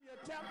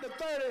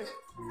30.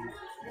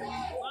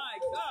 My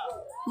God.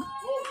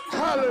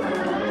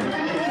 Hallelujah.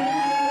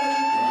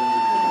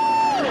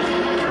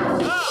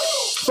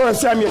 1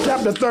 Samuel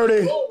chapter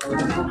 30.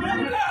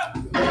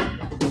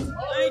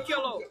 Thank you,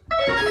 Lord.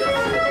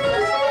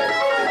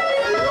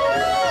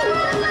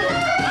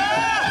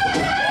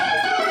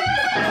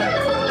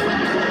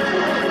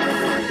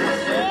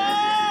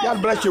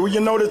 God bless you. Will you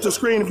notice the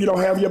screen if you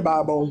don't have your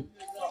Bible?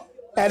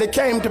 And it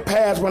came to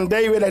pass when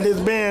David and his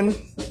men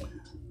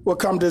would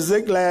come to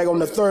Ziklag on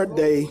the third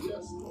day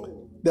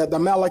that the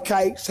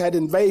Amalekites had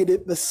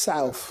invaded the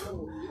south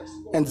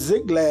and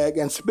Ziklag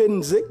and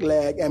smitten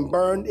Ziklag and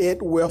burned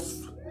it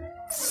with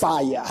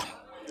fire.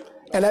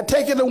 And had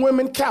taken the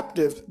women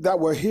captive that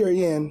were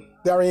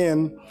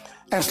therein,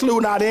 and slew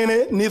not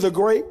any, neither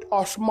great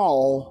or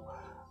small,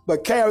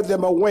 but carried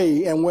them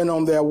away and went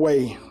on their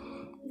way.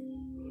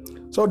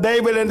 So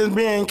David and his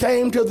men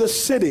came to the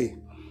city,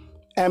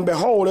 and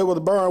behold, it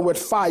was burned with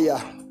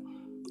fire,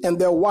 and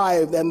their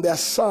wives and their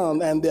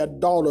sons and their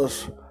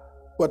daughters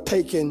were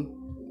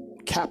taken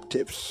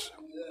captives.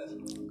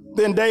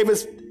 Then David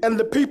and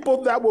the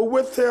people that were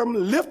with him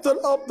lifted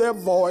up their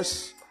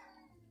voice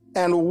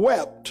and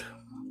wept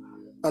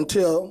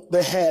until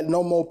they had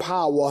no more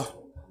power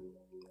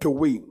to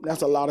weep.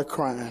 That's a lot of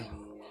crying.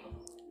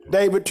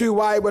 David's two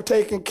wives were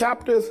taken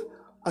captive,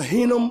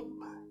 Ahinoam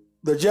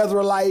the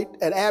Jezreelite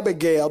and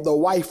Abigail, the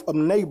wife of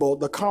Nabal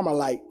the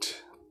Carmelite.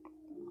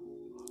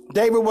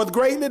 David was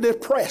greatly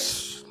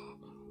depressed,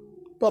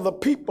 for the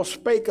people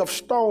spake of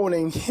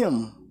stoning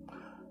him,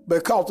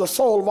 because the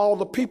soul of all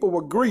the people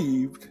were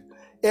grieved,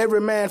 every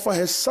man for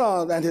his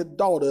sons and his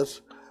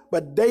daughters.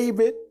 But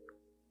David,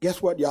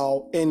 guess what,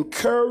 y'all?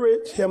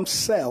 Encouraged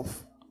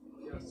himself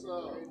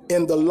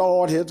in the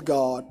Lord his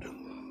God.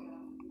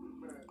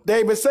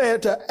 David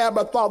said to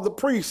Abiathar the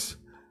priest,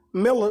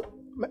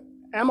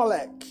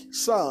 Amalek,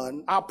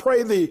 son, I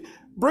pray thee,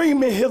 bring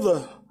me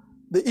hither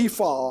the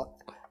ephod.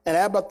 And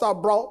Abiathar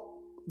brought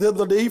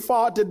thither the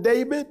ephod to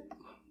David.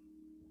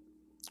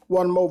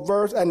 One more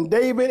verse. And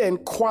David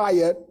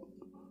inquired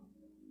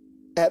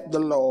at the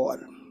Lord,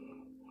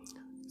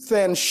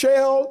 saying,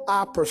 shall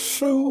I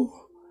pursue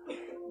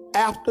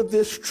after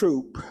this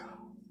troop?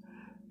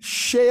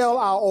 Shall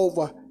I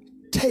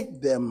overtake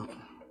them?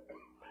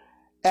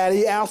 And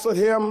he answered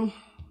him,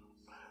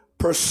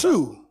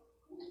 pursue,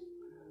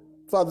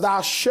 for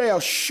thou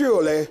shalt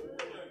surely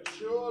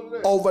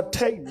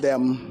overtake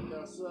them,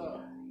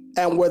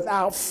 and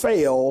without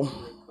fail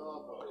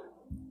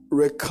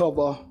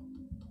recover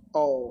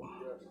all.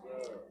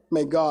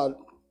 May God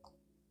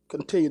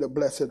continue to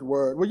bless his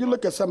word. Will you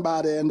look at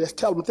somebody and just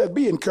tell them,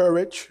 be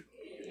encouraged.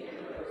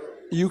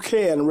 You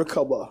can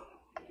recover.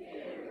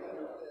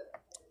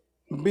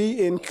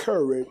 Be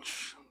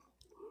encouraged.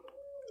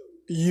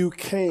 You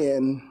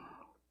can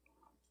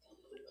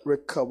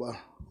recover.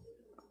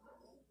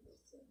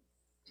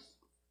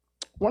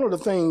 One of the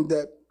things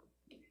that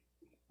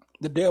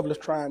the devil is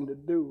trying to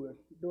do, and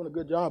doing a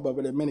good job of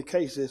it in many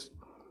cases,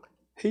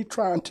 he's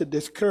trying to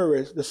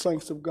discourage the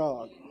saints of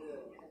God.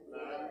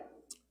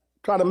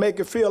 Trying to make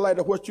it feel like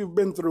that what you've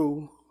been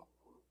through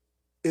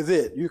is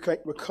it. You can't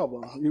recover.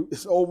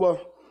 It's over.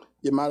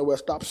 You might as well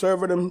stop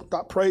serving him,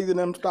 stop praising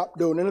him, stop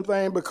doing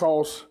anything,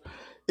 because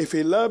if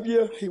he loved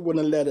you, he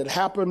wouldn't let it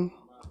happen.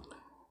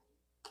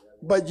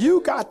 But you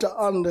got to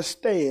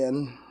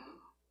understand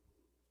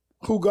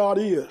who God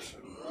is.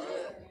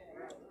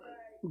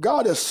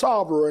 God is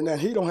sovereign, and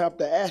he don't have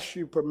to ask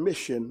you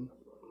permission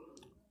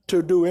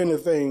to do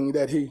anything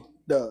that he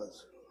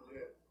does.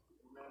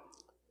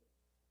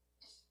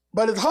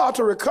 But it's hard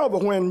to recover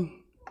when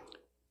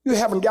you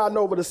haven't gotten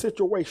over the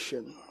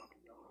situation.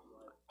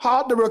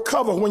 Hard to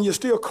recover when you're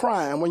still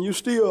crying, when you're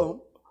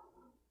still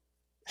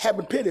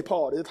having pity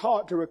parties. It's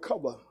hard to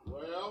recover.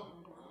 Well,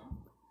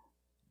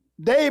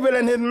 David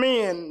and his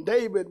men,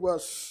 David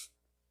was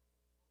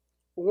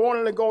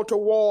wanting to go to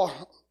war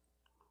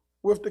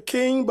with the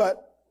king,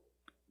 but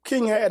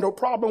king had no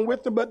problem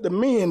with it, but the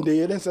men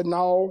did and said,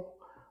 no,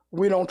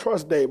 we don't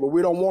trust David.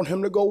 We don't want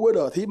him to go with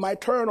us. He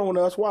might turn on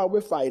us while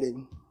we're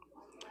fighting.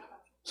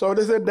 So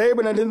they sent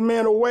David and his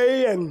men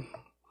away, and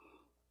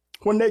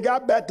when they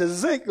got back to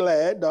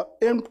Ziklag, the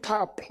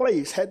entire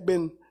place had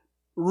been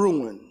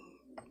ruined.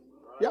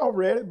 Y'all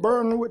read it?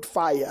 Burned with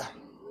fire.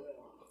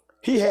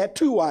 He had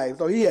two wives,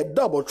 so he had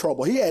double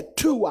trouble. He had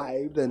two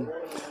wives, and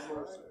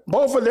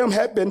both of them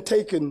had been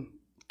taken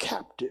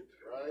captive.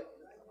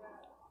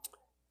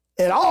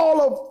 And all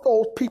of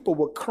those people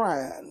were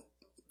crying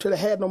till they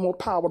had no more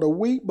power to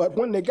weep. But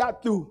when they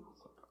got through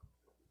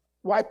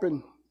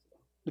wiping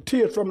the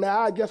tears from their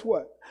eyes, guess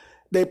what?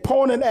 They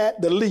pointed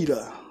at the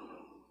leader.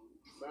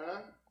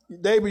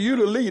 David, you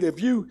the leader.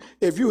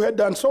 If you had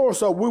done so and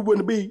so, we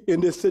wouldn't be in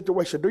this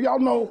situation. Do y'all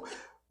know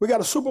we got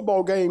a Super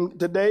Bowl game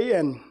today,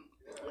 and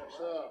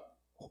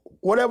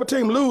whatever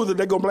team loses,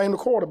 they're gonna blame the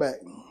quarterback.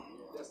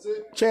 That's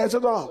it.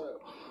 Chances are.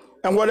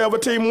 And whatever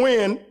team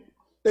win,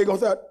 they're gonna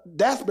say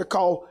that's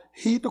because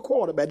he's the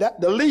quarterback.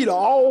 The leader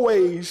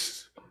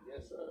always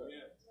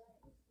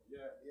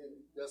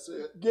That's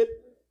it. get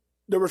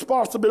the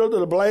responsibility,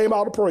 the blame,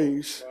 all the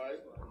praise. Right.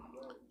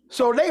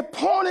 So they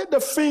pointed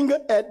the finger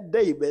at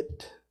David.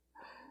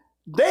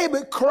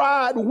 David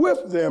cried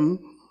with them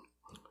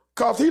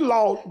because he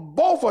lost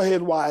both of his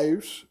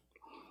wives.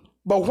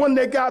 But when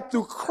they got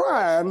through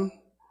crying,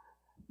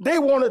 they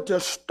wanted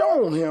to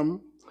stone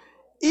him,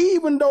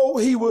 even though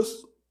he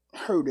was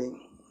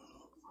hurting.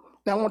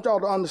 Now, I want y'all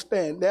to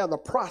understand there's a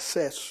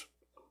process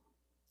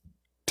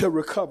to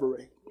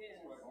recovery.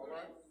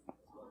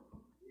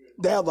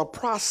 There's a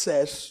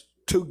process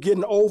to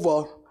getting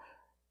over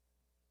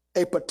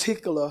a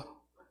particular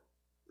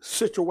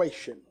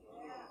situation.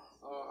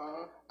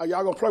 Are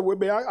y'all gonna play with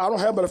me? I don't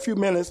have but a few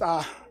minutes.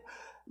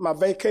 My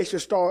vacation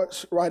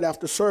starts right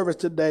after service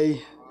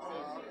today,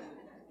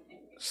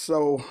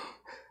 so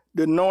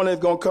the anointing is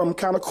gonna come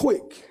kind of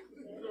quick.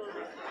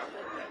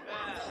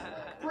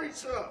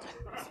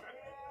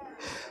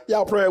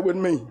 Y'all pray with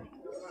me.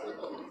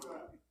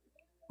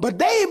 But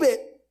David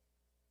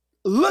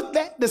looked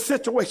at the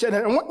situation,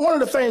 and one of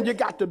the things you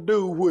got to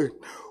do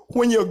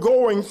when you're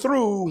going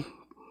through,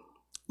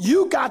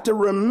 you got to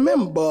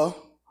remember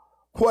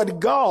what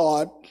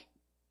God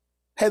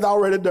has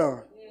already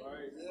done.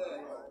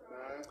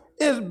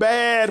 It's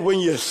bad when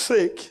you're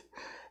sick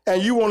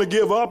and you want to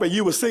give up, and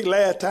you were sick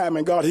last time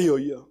and God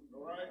healed you.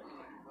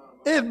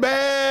 It's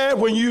bad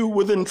when you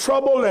was in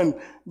trouble and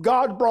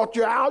God brought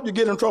you out, you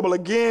get in trouble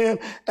again,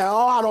 and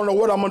I don't know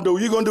what I'm going to do.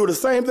 You're going to do the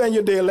same thing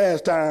you did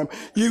last time.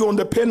 You're going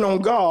to depend on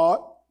God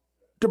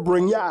to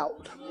bring you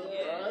out.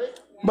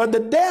 But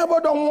the devil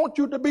don't want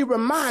you to be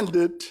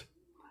reminded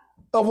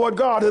of what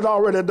God has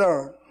already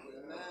done.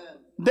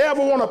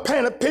 Devil want to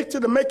paint a picture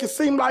to make it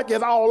seem like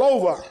it's all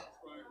over.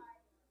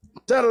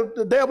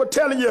 The devil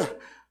telling you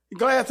the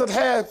glass is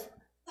half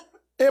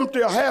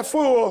empty or half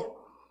full.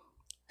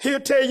 He'll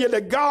tell you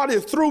that God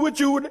is through with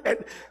you.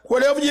 And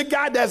whatever you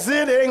got, that's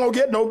it. It ain't going to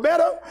get no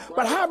better.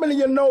 But how many of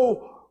you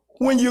know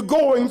when you're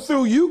going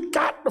through,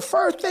 the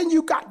first thing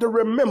you got to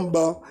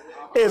remember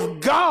is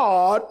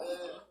God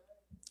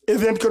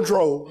is in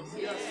control.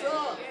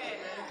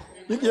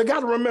 You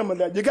got to remember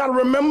that. You got to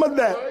remember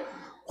that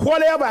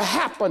whatever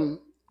happened,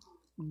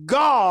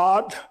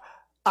 God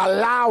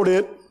allowed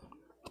it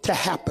to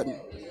happen.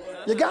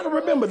 You got to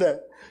remember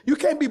that. You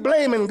can't be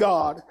blaming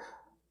God.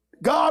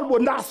 God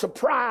was not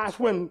surprised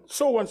when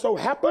so-and-so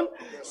happened.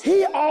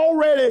 He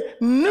already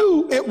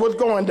knew it was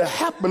going to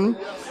happen,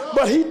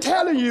 but he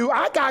telling you,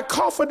 I got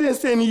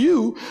confidence in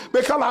you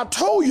because I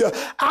told you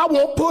I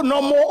won't put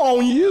no more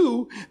on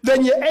you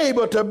than you're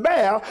able to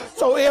bear.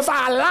 So if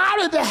I allowed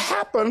it to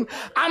happen,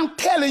 I'm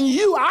telling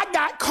you, I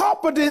got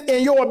confidence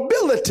in your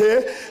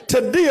ability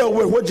to deal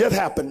with what just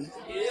happened.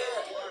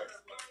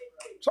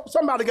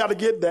 Somebody got to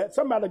get that.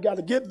 Somebody got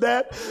to get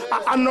that.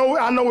 I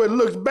know it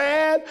looks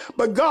bad,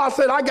 but God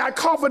said, I got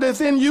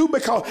confidence in you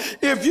because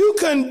if you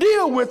can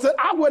deal with it,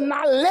 I would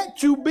not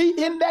let you be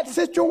in that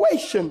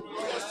situation.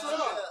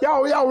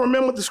 Y'all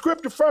remember the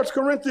scripture, 1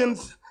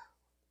 Corinthians,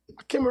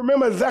 I can't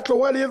remember exactly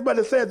what it is, but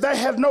it says, there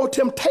has no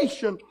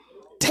temptation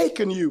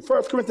taken you.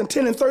 1 Corinthians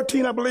 10 and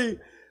 13, I believe,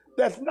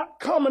 that's not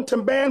common to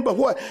man, but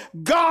what?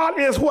 God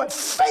is what?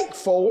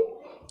 Faithful.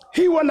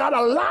 He will not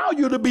allow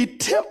you to be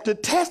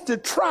tempted,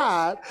 tested,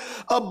 tried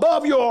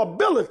above your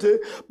ability,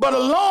 but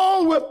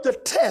along with the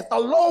test,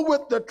 along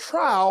with the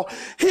trial,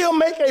 he'll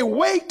make a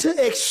way to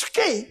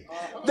escape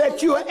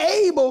that you are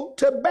able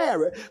to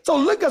bear it. So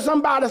look at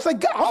somebody and say,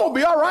 God, I'm going to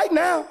be all right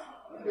now.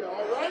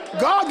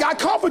 God got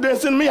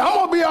confidence in me. I'm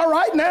going to be all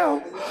right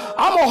now.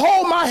 I'm going to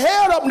hold my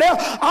head up now.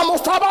 I'm going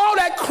to stop all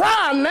that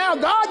crying now.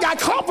 God got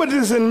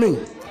confidence in me.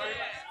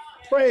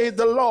 Praise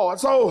the Lord.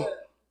 So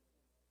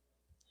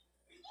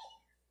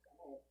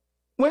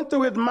went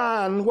through his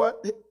mind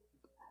what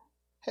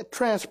had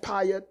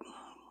transpired,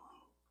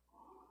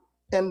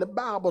 and the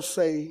Bible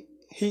say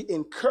he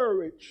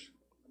encouraged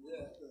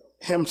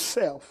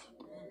himself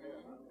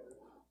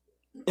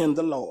in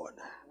the Lord.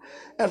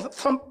 And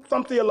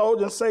some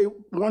theologians say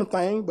one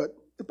thing, but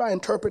by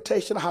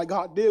interpretation of how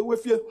God deal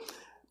with you.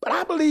 But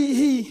I believe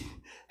he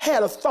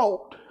had a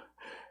thought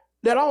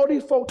that all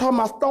these folks talking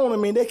about stoning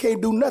me, they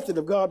can't do nothing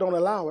if God don't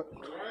allow it.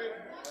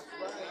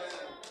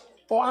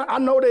 Oh, I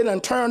know they done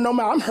turned on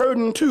me. I'm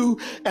hurting too.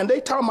 And they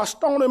talking about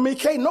stoning me.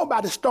 Can't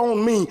nobody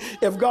stone me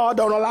if God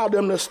don't allow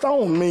them to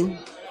stone me.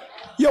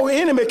 Your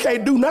enemy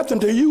can't do nothing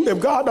to you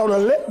if God don't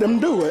let them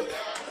do it.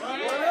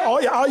 Oh,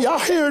 y'all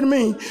hearing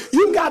me?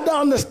 You got to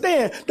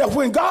understand that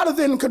when God is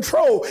in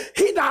control,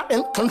 he's not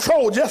in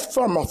control just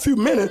from a few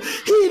minutes.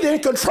 He's in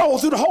control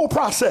through the whole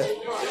process.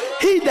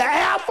 He's the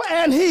Alpha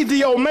and he's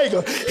the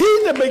Omega.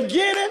 He's the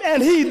beginning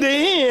and he's the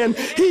end.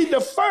 He's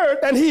the first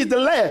and he's the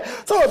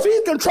last. So if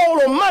he's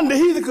control on Monday,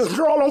 he's in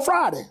control on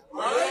Friday.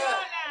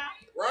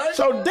 Right.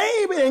 So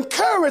David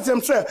encouraged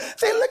himself.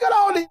 See, look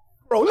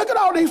at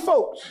all these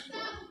folks.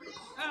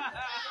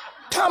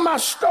 Talking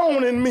about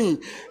stoning me,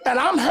 and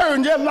I'm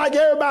hurting just like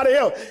everybody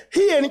else.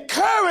 He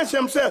encouraged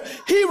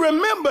himself. He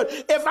remembered,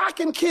 if I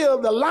can kill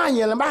the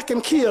lion, if I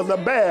can kill the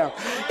bear,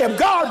 if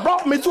God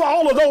brought me through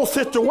all of those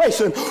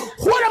situations,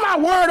 what am I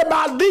worried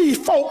about these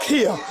folk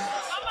here?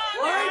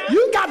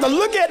 You got to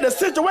look at the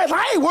situation.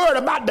 I ain't worried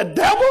about the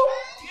devil.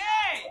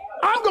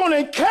 I'm going to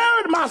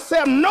encourage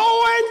myself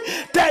knowing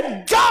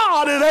that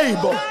God is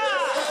able.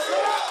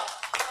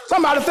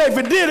 Somebody say, if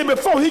he did it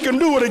before, he can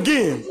do it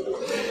again.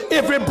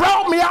 If he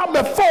brought me out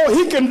before,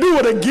 he can do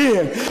it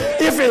again.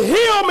 If he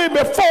healed me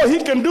before,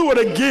 he can do it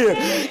again.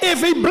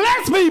 If he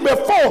blessed me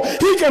before,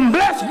 he can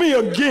bless me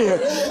again.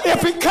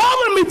 If he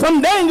covered me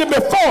from danger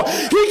before,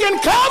 he can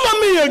cover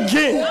me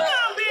again.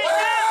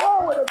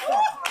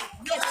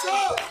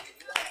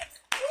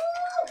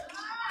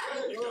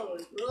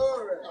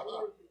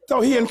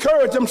 So he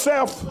encouraged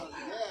himself.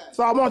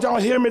 So I want y'all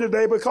to hear me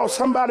today, because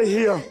somebody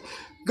here,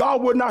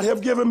 God would not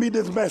have given me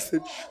this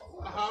message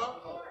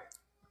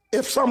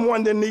if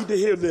someone didn't need to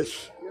hear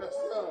this.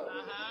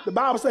 The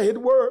Bible says his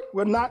word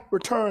will not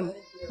return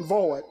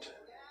void.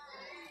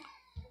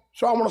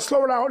 So I want to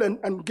slow down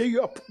and give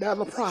you there's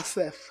a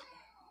process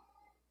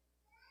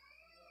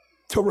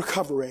to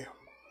recovery.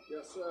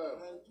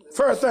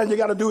 First thing you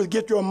got to do is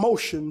get your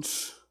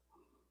emotions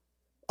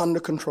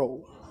under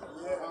control.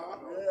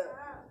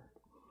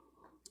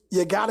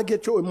 You got to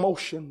get your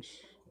emotions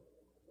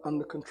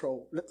under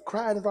control.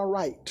 Crying is all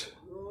right,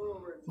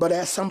 but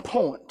at some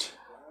point,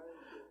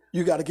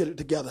 you got to get it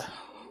together.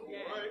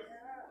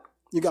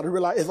 You got to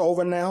realize it's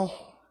over now.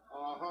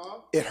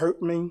 It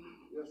hurt me.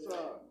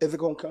 Is it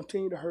going to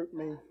continue to hurt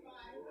me?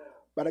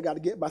 But I got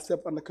to get myself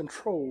under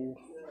control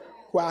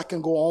where I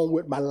can go on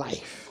with my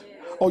life.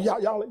 Oh,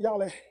 y'all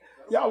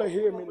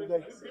hear me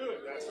today?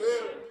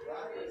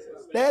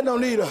 Dad don't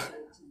need a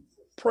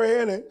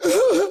prayer and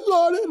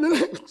Lord, in the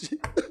name of Jesus.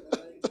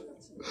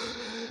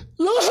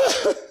 Lord,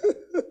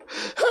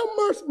 have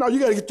mercy. Now you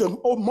got to get your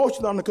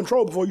emotions under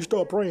control before you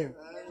start praying.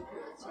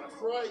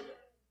 That's right.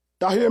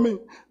 Y'all hear me?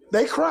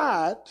 They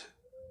cried,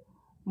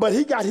 but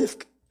he got his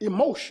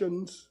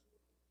emotions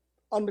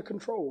under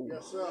control.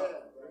 Yes, sir.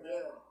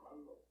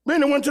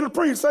 Then he went to the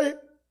priest and said,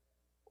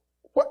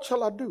 what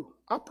shall I do?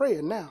 I'm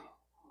praying now.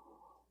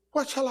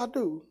 What shall I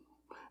do?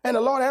 And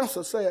the Lord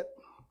answered, said,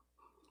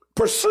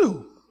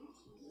 pursue,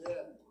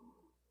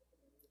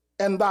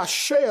 and thou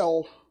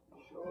shalt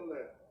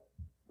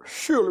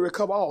surely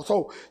recover all.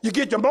 So you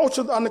get your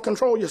emotions under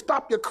control, you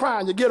stop your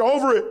crying, you get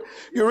over it,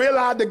 you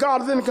realize that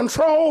God is in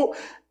control,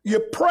 you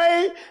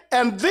pray,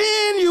 and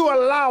then you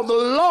allow the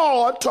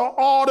Lord to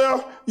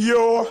order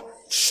your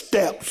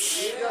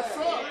steps.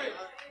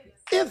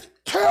 It's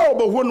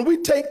terrible when we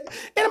take,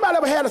 anybody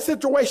ever had a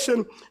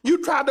situation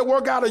you tried to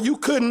work out and you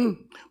couldn't,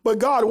 but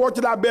God worked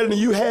it out better than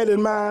you had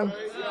in mind?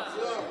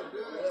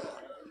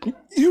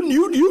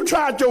 You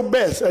tried your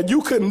best and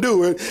you couldn't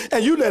do it,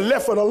 and you just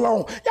left it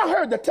alone. Y'all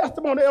heard the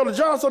testimony of Elder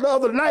Johnson the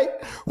other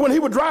night when he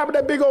was driving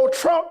that big old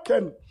truck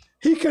and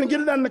he couldn't get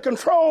it under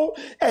control,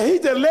 and he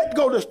just let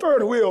go the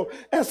steering wheel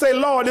and say,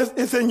 Lord,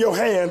 it's in your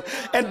hand.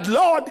 And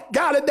Lord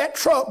guided that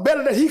truck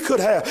better than he could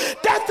have.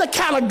 That's the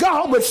kind of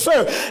God we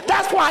serve.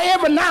 That's why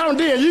every now and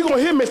then you're going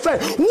to hear me say,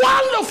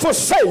 wonderful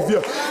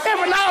Savior.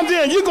 Every now and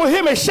then you're going to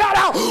hear me shout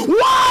out,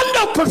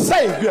 wonderful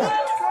Savior.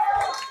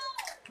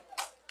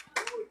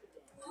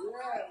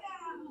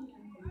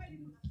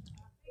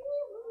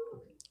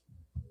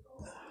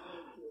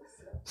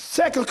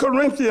 Second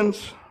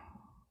Corinthians,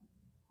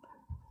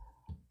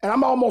 and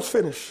I'm almost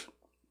finished.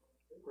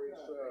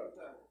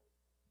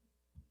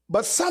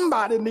 But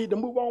somebody need to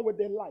move on with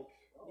their life.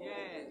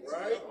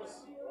 Right?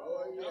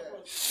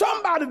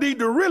 Somebody need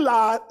to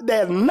realize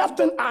there's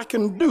nothing I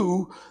can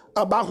do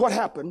about what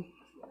happened.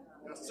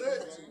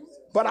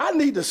 But I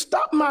need to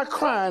stop my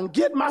crying,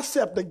 get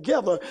myself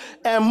together,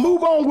 and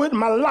move on with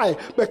my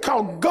life,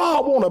 because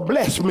God want to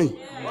bless me.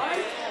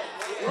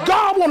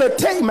 God want to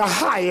take me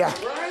higher.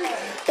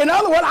 In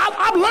other words,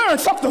 I've learned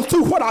something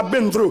through what I've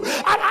been through.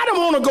 I don't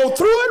want to go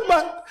through it,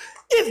 but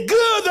it's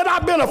good that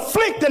I've been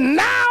afflicted.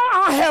 Now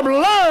I have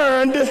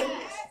learned.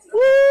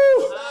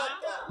 Woo.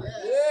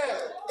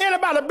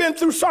 Anybody been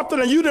through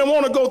something and you didn't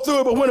want to go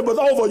through it, but when it was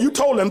over, you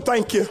told them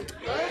thank you.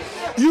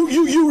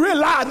 You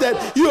realize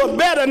that you're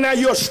better now,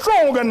 you're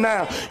stronger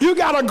now, you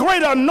got a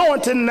greater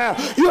anointing now,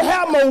 you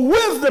have more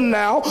wisdom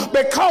now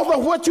because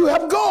of what you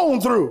have gone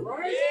through.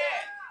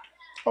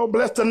 Oh,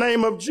 bless the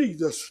name of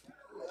Jesus.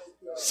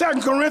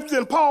 2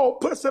 Corinthians, Paul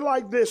puts it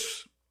like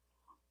this.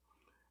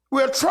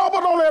 We're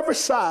troubled on every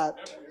side,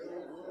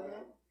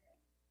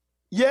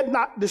 yet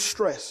not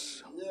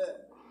distressed.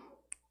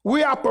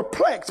 We are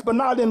perplexed, but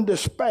not in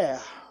despair.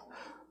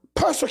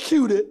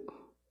 Persecuted,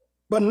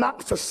 but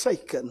not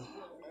forsaken.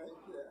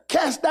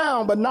 Cast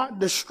down, but not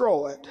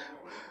destroyed.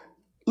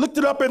 Looked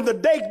it up in the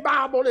Dake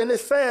Bible, and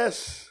it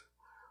says,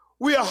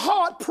 we are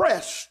hard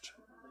pressed,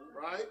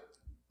 right?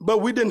 But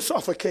we didn't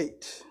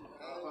suffocate.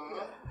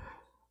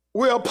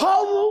 We're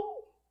puzzled,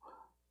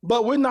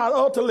 but we're not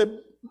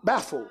utterly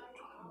baffled.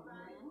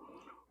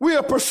 We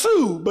are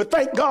pursued, but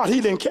thank God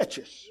he didn't catch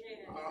us.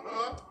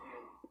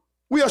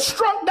 We are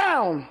struck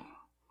down,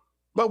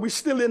 but we're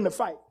still in the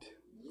fight.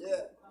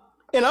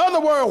 In other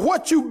words,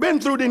 what you've been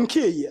through didn't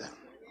kill you.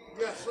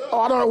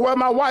 Oh, I don't know where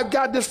my wife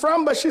got this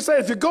from, but she said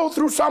if you go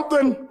through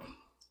something,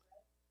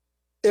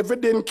 if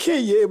it didn't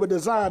kill you, it was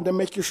designed to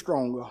make you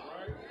stronger.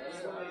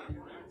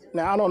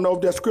 Now, I don't know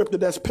if that's scripted,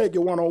 that's Peggy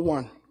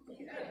 101.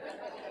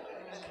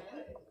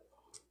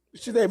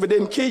 She said, if it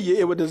didn't kill you,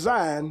 it was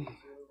designed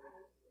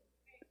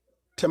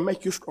to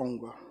make you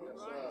stronger.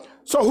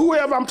 So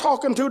whoever I'm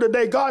talking to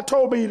today, God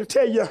told me to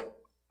tell you,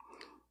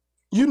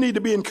 you need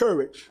to be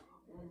encouraged.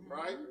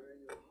 Right.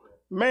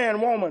 Man,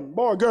 woman,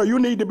 boy, girl, you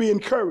need to be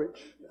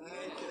encouraged.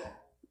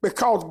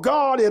 Because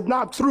God is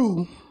not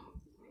through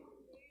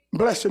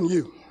blessing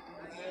you.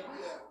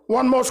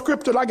 One more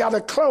scripture, I got to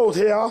close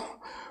here.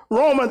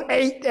 Romans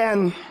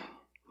 8:28.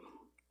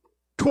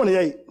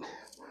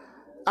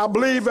 I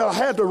believe I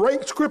had to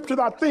rate scriptures.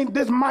 I think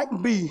this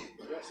might be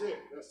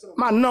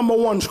my number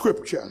one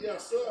scripture.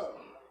 Yes, sir.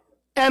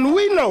 And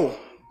we know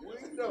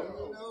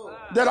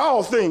that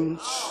all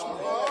things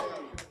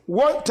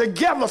work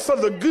together for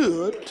the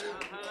good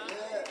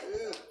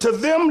to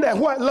them that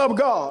what love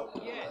God,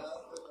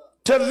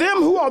 to them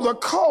who are the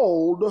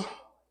called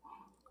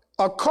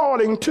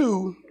according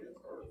to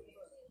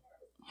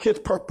his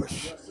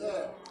purpose.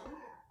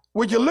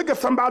 Would you look at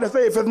somebody and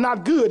say, if it's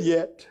not good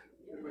yet,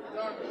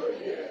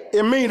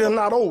 it means it's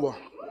not over.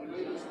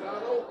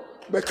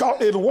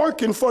 Because it's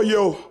working for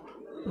your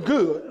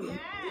good.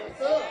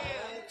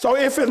 So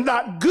if it's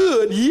not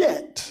good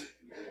yet,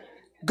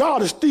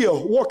 God is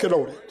still working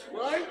on it.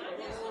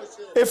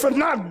 If it's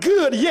not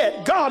good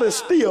yet, God is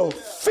still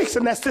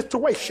fixing that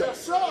situation.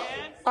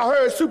 I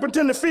heard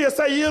Superintendent Field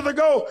say years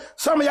ago,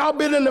 some of y'all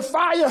been in the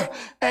fire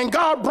and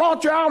God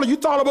brought you out and you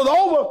thought it was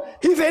over.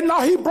 He said, no,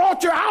 he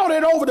brought you out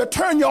and over to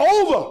turn you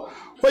over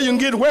where you can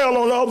get well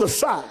on the other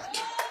side.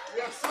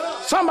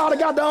 Somebody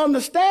got to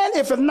understand,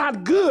 if it's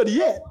not good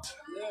yet,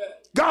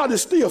 God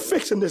is still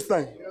fixing this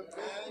thing.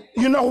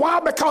 You know why?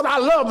 Because I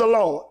love the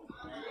Lord.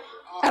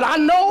 And I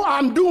know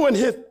I'm doing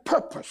his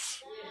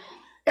purpose.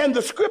 And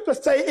the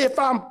scriptures say, if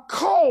I'm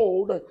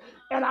called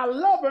and I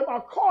love him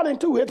according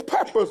to his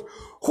purpose,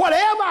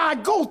 whatever I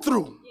go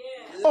through,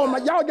 oh my,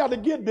 y'all got to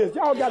get this.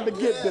 Y'all got to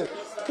get this.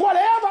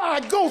 Whatever I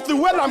go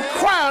through, whether I'm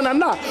crying or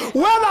not,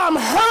 whether I'm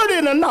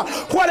hurting or not,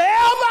 whatever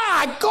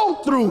I go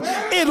through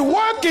is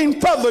working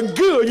for the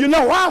good. You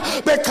know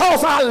why?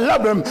 Because I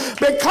love him.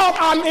 Because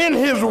I'm in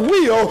his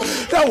will.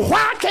 So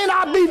why can't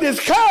I be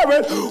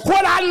discouraged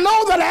when I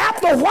know that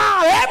after a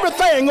while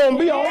everything gonna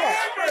be all right?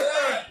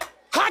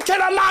 How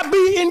can I not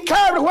be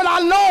encouraged when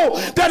I know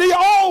that he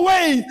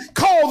always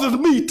causes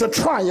me to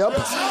triumph?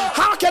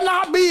 How can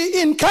I be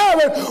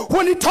encouraged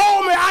when he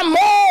told me I'm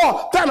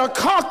more than a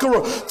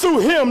conqueror through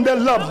him that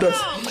loved us?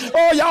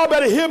 Oh, y'all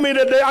better hear me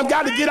today. I've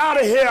got to get out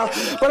of here.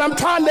 But I'm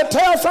trying to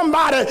tell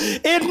somebody,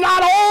 it's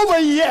not over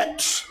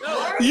yet.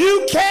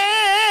 You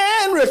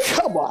can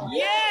recover.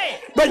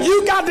 But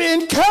you got to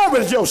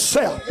encourage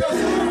yourself.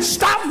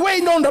 Stop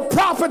waiting on the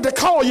prophet to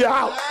call you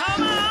out.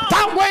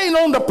 Stop waiting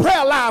on the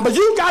prayer line, but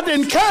you got to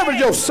encourage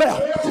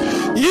yourself.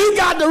 You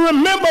got to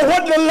remember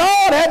what the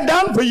Lord had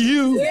done for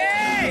you.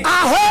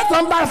 I heard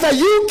somebody say,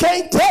 you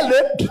can't tell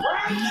it.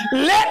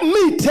 Let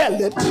me tell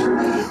it.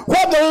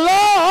 What the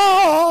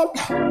Lord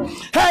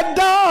had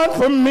done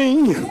for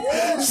me.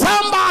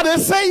 Somebody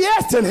say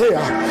yes in here.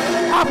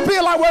 I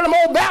feel like one of them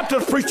old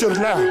Baptist preachers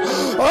now.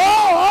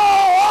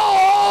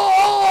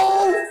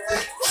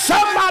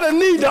 Somebody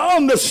need to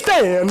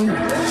understand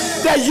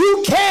that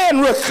you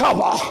can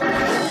recover.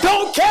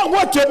 Don't care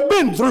what you've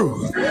been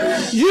through.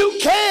 You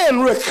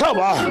can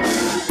recover.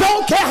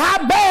 Don't care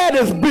how bad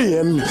it's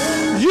been.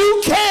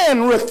 You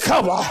can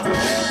recover.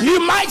 You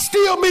might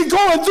still be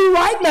going through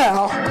right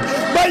now,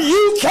 but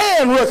you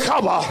can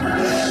recover.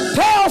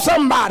 Tell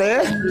somebody,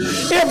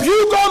 if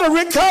you're going to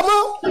recover,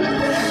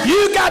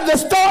 you got to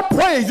start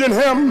praising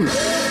him.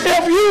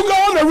 If you're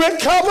going to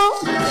recover,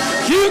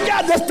 you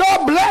got to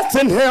start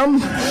blessing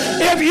him.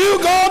 If you're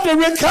going to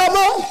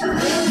recover,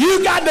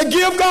 you got to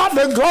give God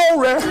the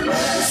glory.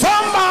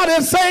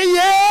 Somebody say,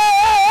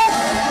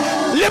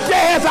 yeah. Lift your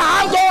hands.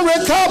 I'm going to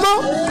recover.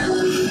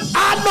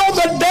 I know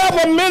the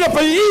devil meant it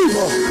for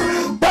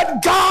evil,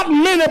 but God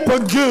meant it for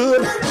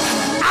good.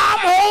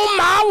 I'm on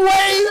my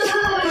way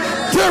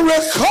to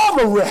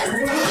recovery.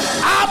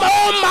 I'm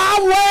on my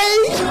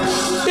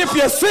way, if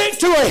you're sick,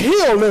 to a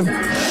healing.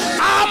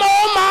 I'm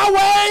on my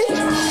way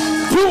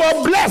to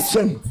a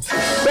blessing,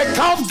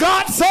 because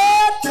God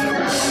said,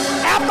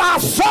 after I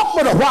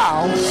suffered a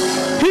while,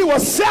 he will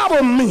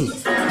settle me,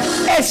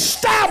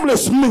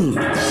 establish me,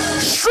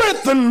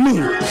 strengthen me.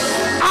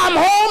 I'm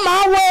on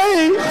my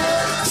way.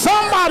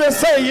 Somebody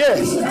say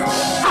yes.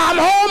 I'm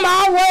on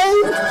my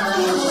way.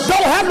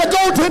 Don't have to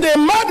go to the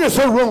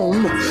emergency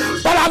room,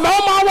 but I'm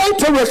on my way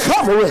to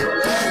recovery.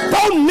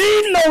 Don't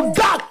need no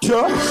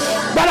doctor,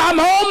 but I'm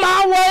on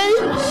my way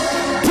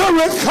to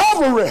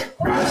recovery,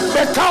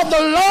 because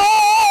the Lord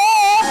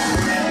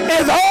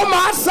is on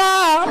my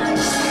side.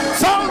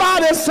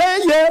 Somebody say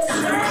yes.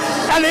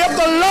 And if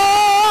the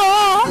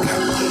Lord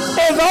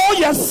is on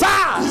your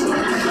side,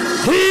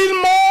 he's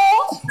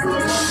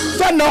more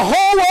than the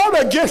whole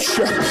world against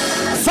you.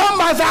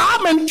 Somebody say,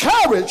 I'm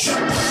encouraged.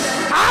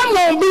 I'm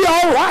going to be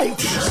all right.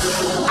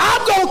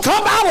 I'm going to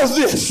come out of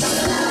this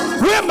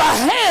with my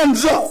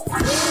hands up.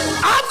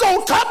 I'm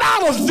going to come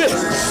out of this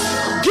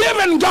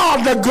giving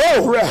God the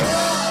glory.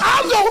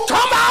 I'm going to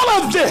come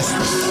out of this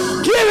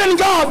giving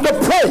God the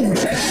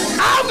praise.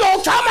 I'm going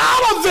to come out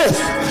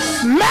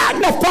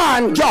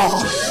magnifying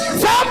God.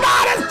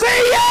 Somebody say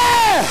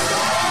yeah.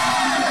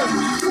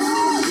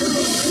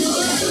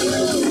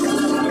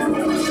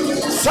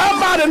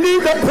 Somebody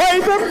need to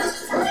praise him.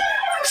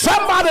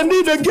 Somebody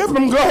need to give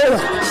him glory.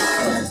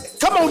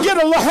 Come on,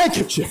 get a little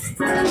handkerchief.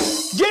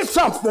 Get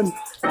something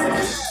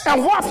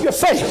and wipe your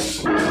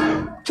face.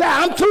 Say,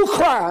 I'm through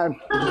crying.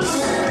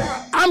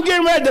 I'm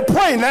getting ready to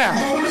pray now.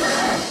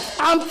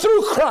 I'm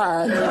through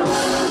crying.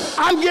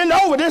 I'm getting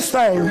over this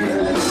thing.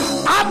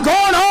 I'm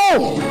going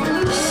home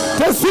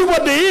to see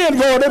what the end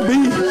going to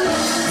be.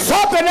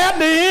 Something at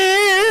the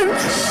end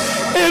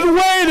is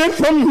waiting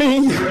for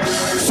me.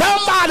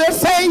 Somebody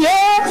say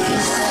yeah.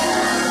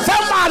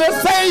 Somebody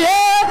say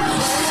yeah.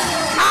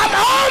 I'm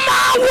on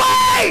my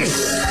way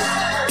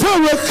to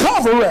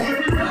recovery.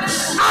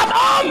 I'm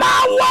on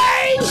my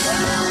way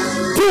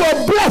to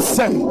a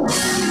blessing.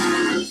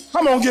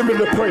 Come on, give me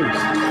the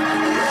praise.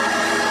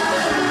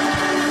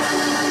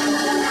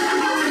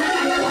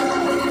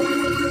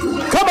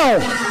 Come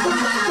on.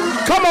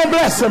 Come on,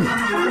 bless him.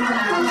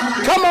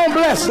 Come on,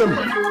 bless him.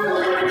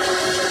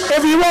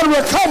 If you want to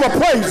recover,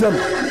 praise him.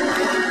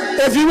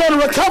 If you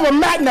want to recover,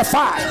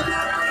 magnify.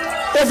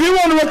 If you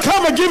want to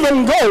recover, give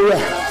him glory.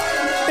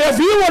 If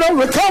you want to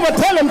recover,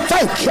 tell him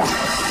thank you.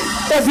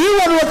 If you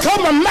want to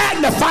recover,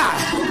 magnify.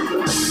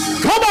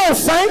 Come on,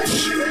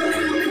 saints.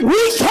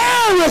 We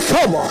can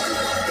recover.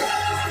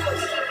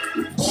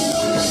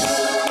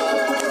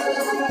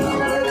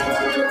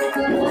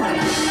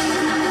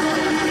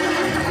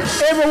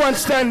 Everyone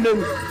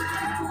standing.